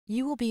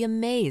You will be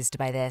amazed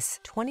by this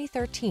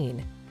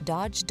 2013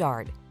 Dodge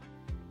Dart.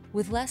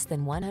 With less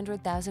than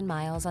 100,000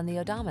 miles on the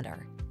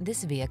odometer,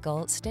 this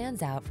vehicle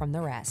stands out from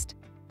the rest.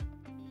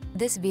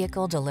 This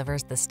vehicle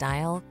delivers the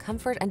style,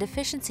 comfort, and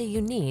efficiency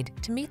you need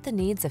to meet the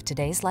needs of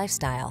today's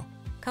lifestyle.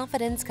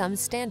 Confidence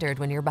comes standard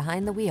when you're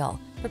behind the wheel,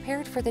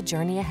 prepared for the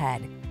journey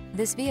ahead.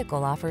 This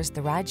vehicle offers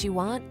the ride you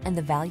want and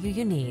the value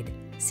you need.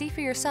 See for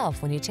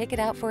yourself when you take it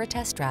out for a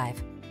test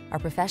drive. Our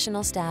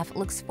professional staff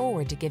looks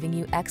forward to giving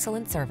you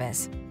excellent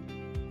service.